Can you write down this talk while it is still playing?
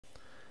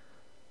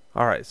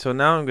Alright, so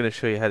now I'm going to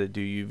show you how to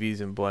do UVs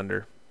in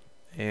Blender,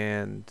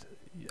 and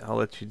I'll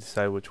let you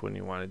decide which one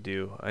you want to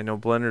do. I know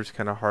Blender is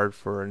kind of hard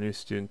for a new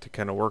student to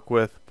kind of work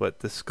with, but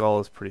this skull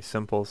is pretty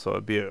simple, so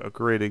it'd be a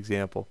great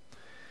example.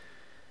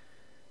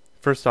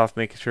 First off,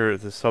 making sure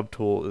the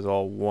subtool is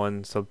all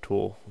one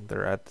subtool.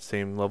 They're at the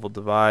same level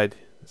divide,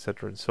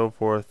 etc. and so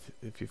forth.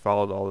 If you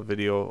followed all the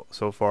video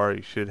so far,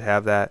 you should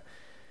have that.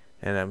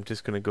 And I'm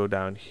just going to go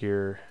down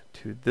here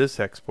to this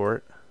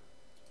export.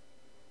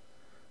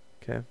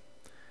 Okay.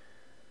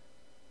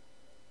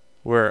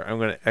 Where I'm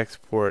going to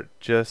export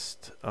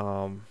just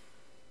no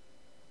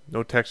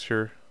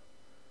texture,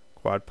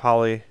 quad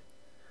poly,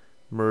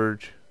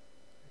 merge,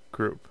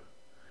 group.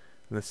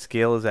 And the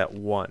scale is at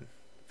 1.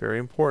 Very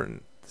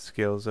important. The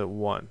scale is at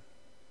 1.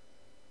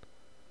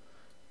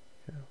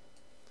 Okay.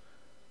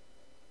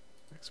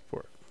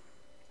 Export.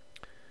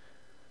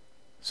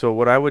 So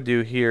what I would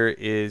do here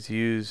is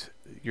use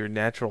your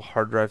natural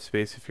hard drive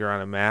space if you're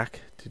on a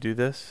Mac to do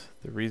this.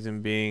 The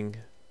reason being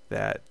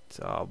that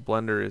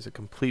Blender is a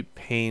complete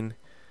pain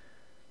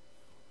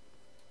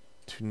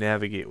to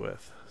navigate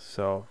with.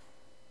 So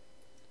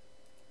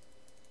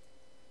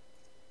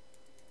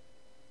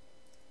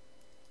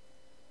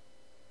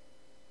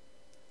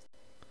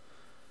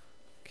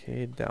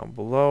okay, down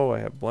below I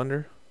have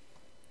Blender.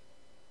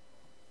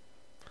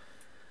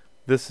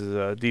 This is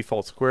a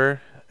default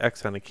square.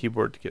 X on the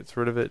keyboard gets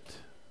rid of it.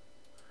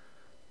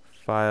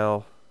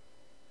 File,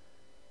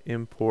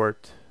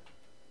 import,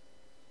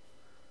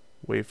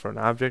 wait for an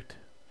object.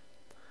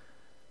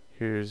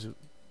 Here's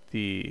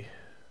the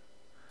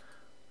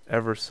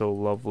ever so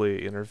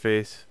lovely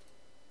interface.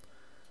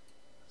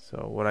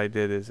 So what I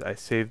did is I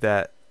saved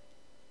that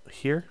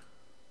here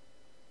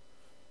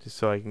just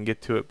so I can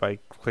get to it by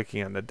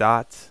clicking on the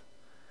dots.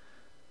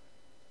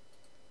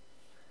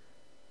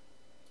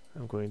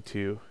 I'm going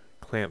to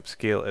clamp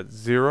scale at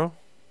 0.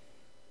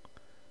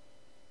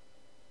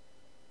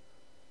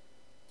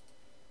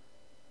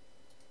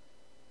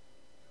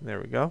 There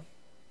we go.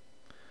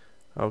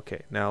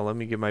 Okay, now let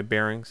me get my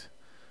bearings.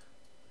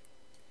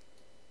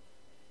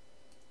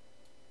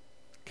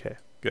 Okay,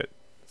 good.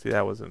 See,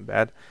 that wasn't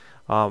bad.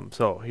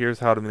 So here's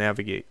how to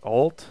navigate.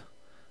 Alt,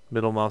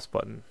 middle mouse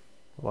button,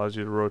 allows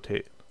you to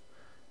rotate.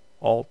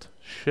 Alt,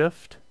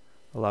 Shift,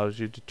 allows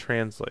you to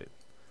translate.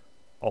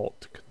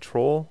 Alt,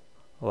 Control,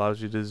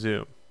 allows you to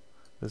zoom.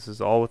 This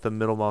is all with the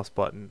middle mouse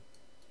button.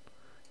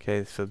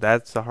 Okay, so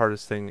that's the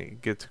hardest thing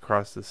that gets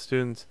across to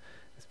students,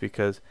 is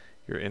because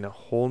you're in a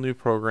whole new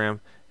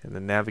program and the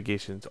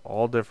navigation's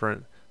all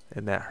different,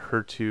 and that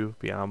hurts you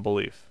beyond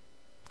belief.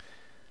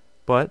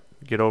 But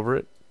get over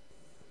it.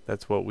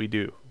 That's what we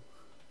do.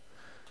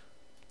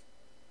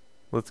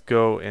 Let's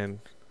go and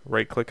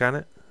right click on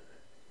it,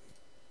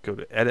 go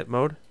to edit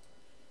mode,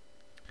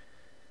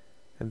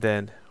 and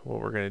then what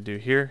we're going to do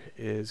here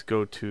is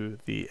go to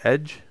the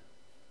edge.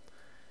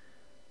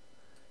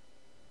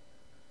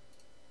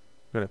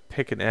 I'm going to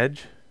pick an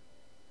edge,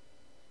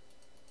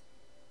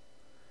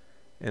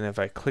 and if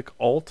I click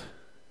Alt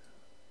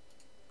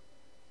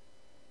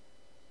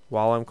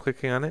while I'm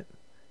clicking on it,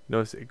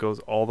 notice it goes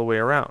all the way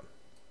around.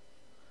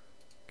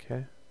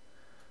 Okay,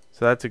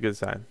 so that's a good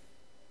sign.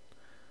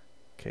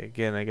 Okay,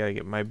 again, I gotta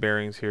get my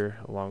bearings here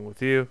along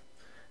with you.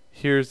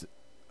 Here's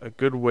a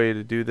good way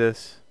to do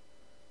this.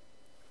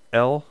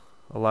 L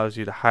allows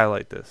you to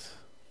highlight this.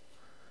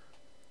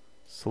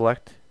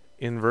 Select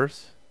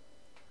inverse,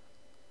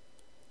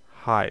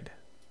 hide.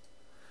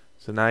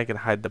 So now I can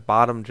hide the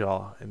bottom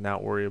jaw and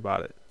not worry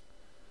about it.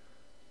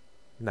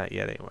 Not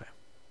yet anyway.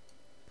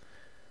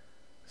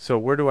 So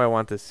where do I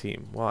want this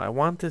seam? Well, I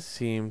want this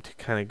seam to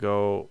kind of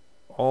go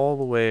all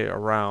the way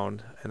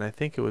around, and I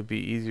think it would be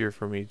easier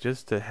for me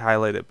just to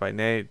highlight it by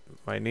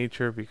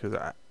nature, because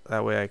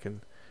that way I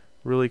can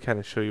really kind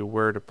of show you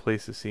where to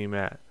place the seam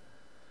at.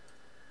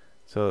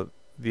 So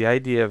the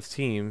idea of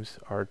seams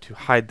are to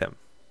hide them.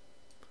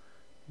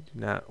 You do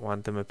not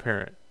want them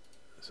apparent.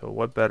 So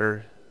what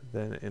better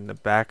than in the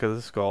back of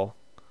the skull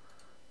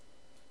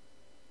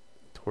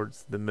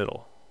towards the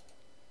middle.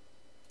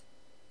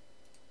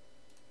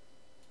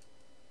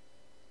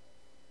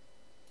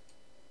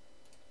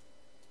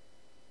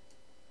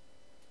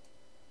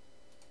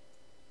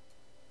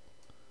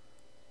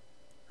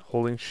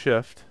 Holding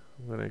shift,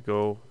 I'm going to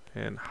go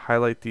and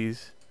highlight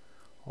these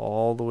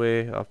all the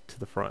way up to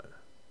the front.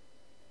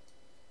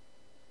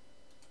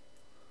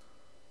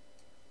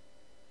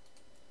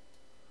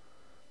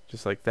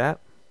 Just like that.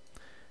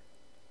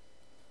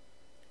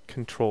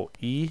 Control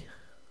E,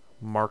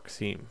 mark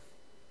seam.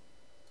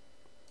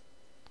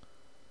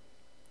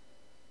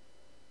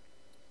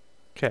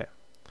 Okay.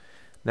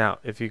 Now,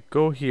 if you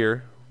go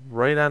here,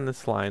 right on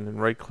this line,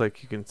 and right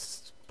click, you can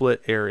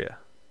split area.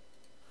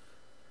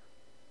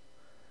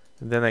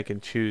 And then I can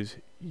choose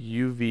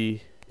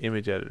UV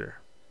image editor.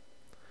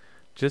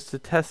 Just to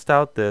test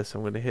out this,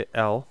 I'm going to hit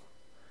L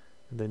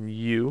and then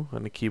U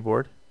on the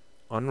keyboard,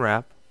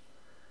 unwrap,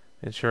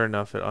 and sure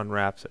enough it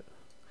unwraps it.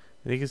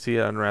 And you can see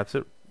it unwraps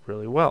it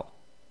really well.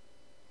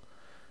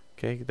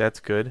 Okay, that's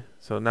good.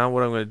 So now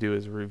what I'm going to do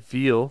is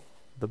reveal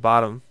the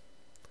bottom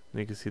And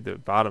you can see the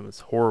bottom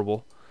is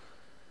horrible.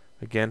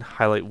 Again,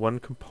 highlight one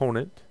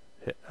component,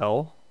 hit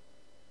L,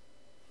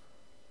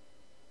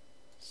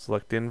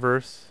 select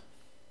inverse,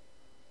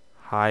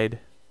 hide.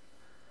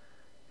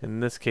 In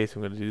this case,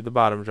 I'm going to do the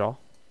bottom jaw.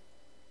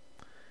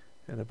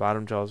 And the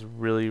bottom jaw is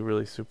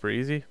really super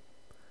easy.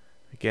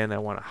 Again, I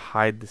want to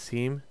hide the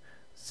seam.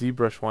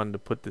 ZBrush wanted to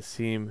put the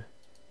seam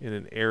in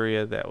an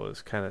area that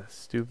was kind of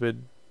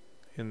stupid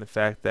in the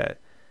fact that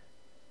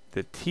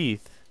the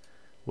teeth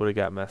would have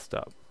got messed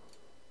up.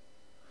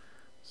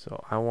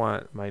 So I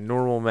want my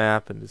normal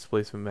map and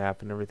displacement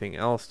map and everything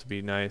else to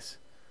be nice.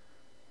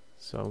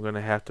 So I'm going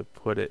to have to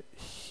put it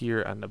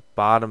here on the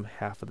bottom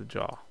half of the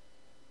jaw,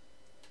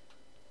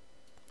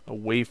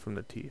 away from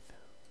the teeth.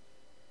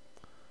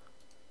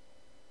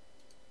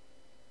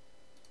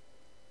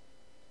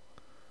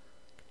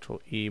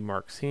 Control E,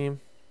 mark seam.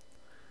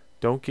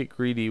 Don't get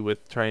greedy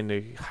with trying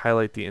to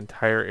highlight the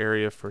entire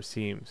area for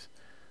seams.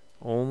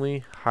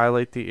 Only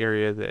highlight the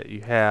area that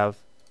you have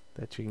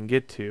that you can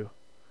get to.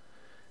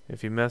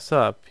 If you mess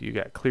up, you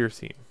got clear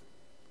seam.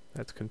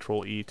 That's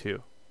Control E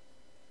too.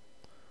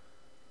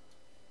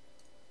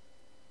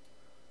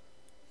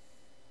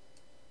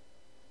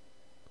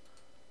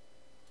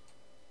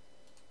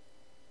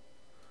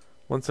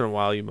 Once in a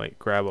while you might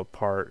grab a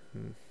part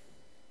and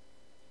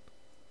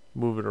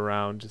move it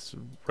around, just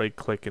right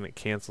click and it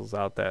cancels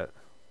out that.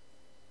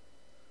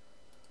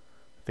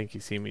 I think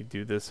you see me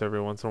do this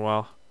every once in a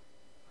while.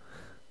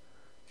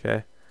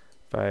 Okay,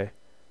 if I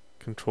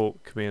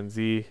Command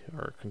Z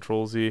or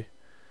Control Z,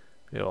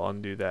 it'll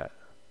undo that.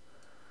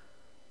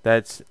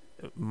 That's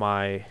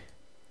my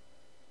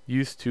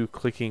used to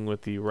clicking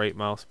with the right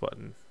mouse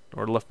button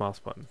or left mouse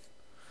button.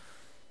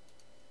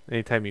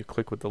 Anytime you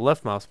click with the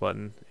left mouse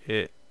button,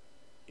 it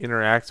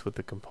interacts with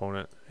the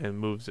component and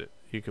moves it.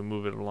 You can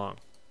move it along.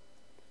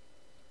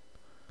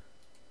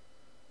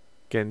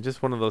 Again,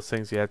 just one of those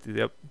things you have to,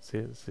 yep, see,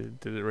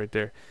 did it right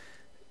there.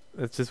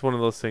 It's just one of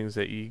those things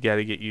that you got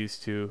to get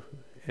used to,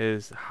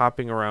 is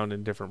hopping around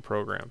in different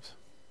programs.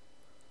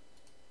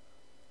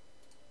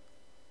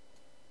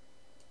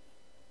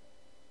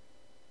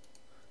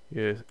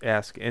 You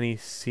ask any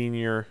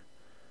senior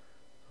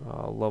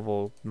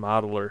level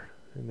modeler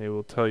and they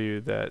will tell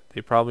you that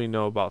they probably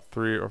know about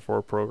 3 or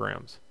 4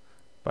 programs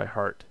by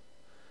heart.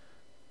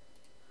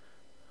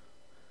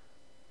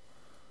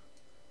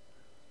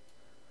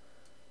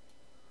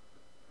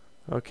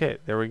 Okay,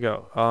 there we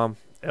go.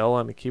 L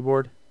on the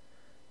keyboard,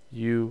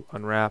 U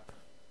unwrap.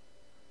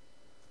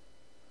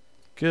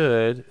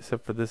 Good,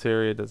 except for this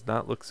area does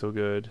not look so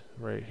good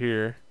right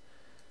here,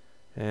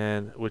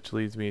 and which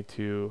leads me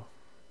to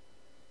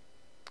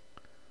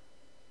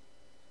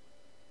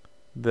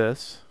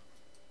this.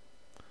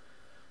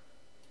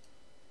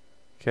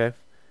 Okay,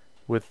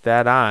 with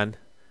that on,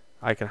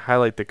 I can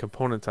highlight the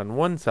components on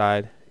one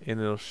side and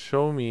it'll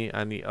show me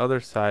on the other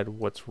side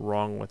what's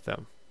wrong with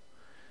them.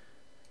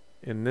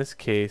 In this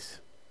case,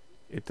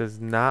 it does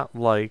not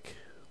like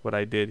what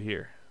I did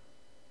here.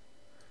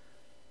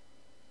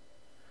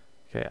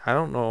 Okay, I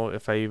don't know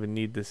if I even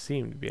need this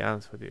seam, to be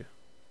honest with you.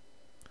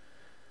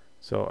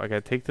 So I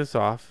gotta take this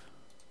off.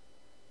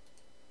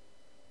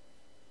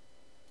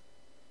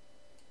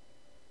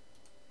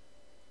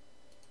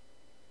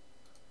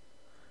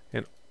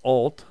 And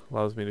Alt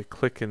allows me to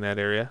click in that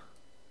area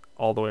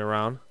all the way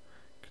around.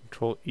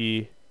 Control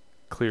E,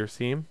 clear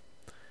seam.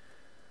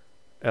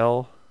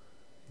 L,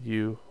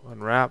 U,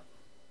 unwrap.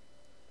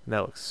 And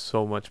that looks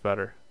so much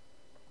better.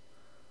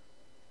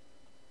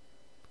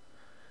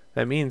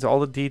 That means all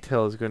the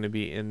detail is going to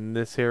be in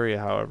this area,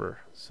 however.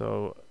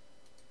 So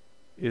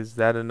is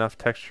that enough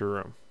texture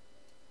room?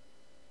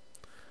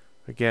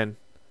 Again,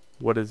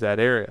 what is that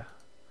area?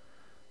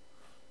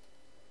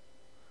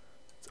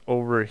 It's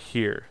over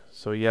here.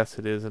 So yes,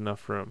 it is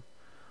enough room.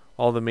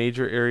 All the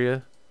major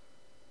area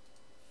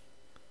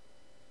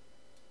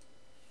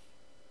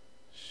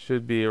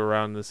should be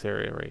around this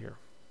area right here.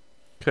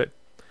 Good.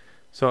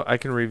 So I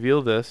can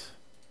reveal this,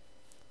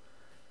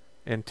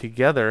 and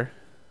together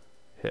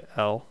hit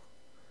L,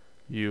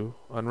 U,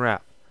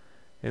 unwrap,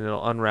 and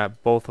it'll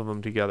unwrap both of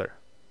them together.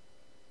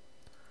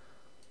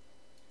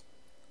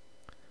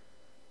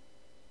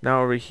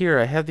 Now over here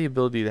I have the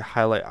ability to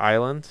highlight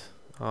islands.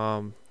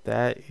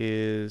 That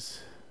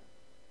is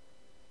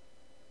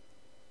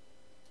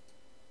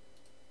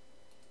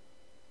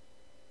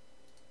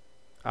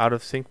out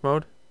of sync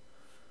mode.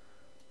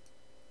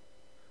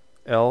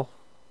 L,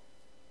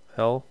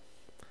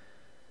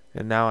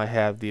 and now I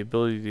have the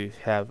ability to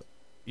have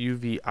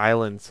UV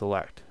island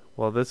select.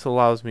 Well, this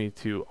allows me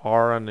to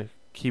R on the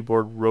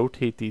keyboard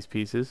rotate these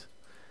pieces.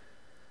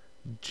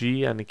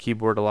 G on the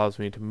keyboard allows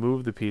me to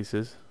move the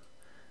pieces.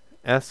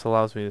 S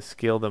allows me to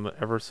scale them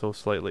ever so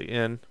slightly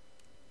in.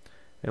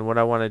 And what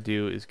I want to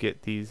do is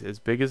get these as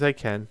big as I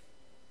can.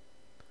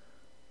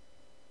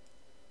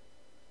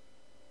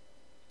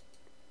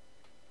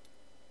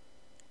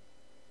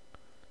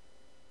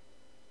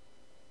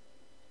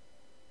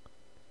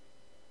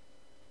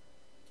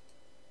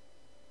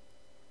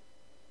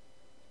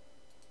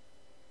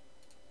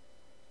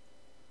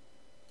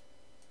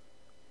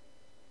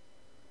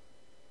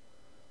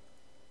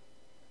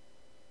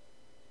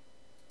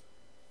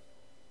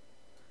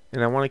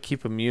 And I want to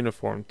keep them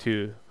uniform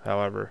too,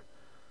 however.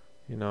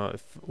 You know,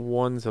 if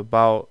one's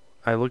about,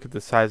 I look at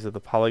the size of the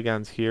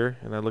polygons here,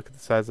 and I look at the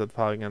size of the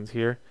polygons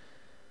here.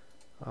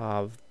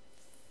 I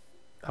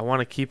want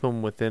to keep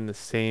them within the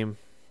same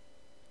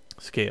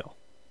scale.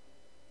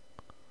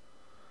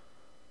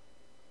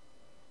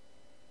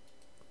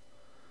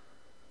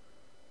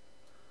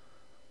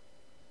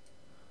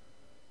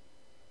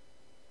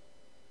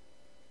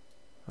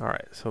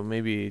 Alright, so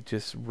maybe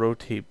just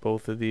rotate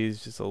both of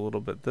these just a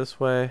little bit this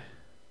way.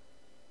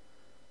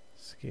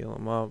 Scale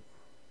them up.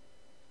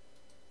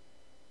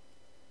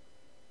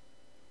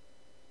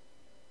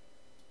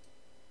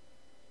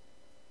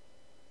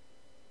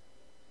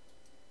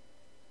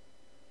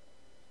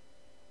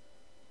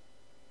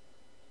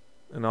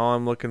 And all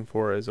I'm looking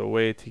for is a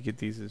way to get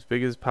these as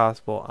big as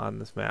possible on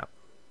this map.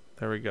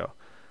 There we go.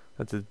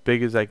 That's as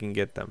big as I can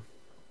get them.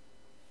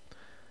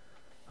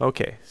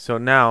 Okay, so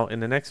now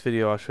in the next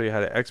video I'll show you how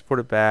to export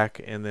it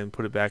back and then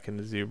put it back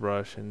into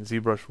ZBrush, and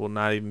ZBrush will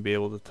not even be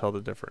able to tell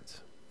the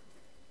difference.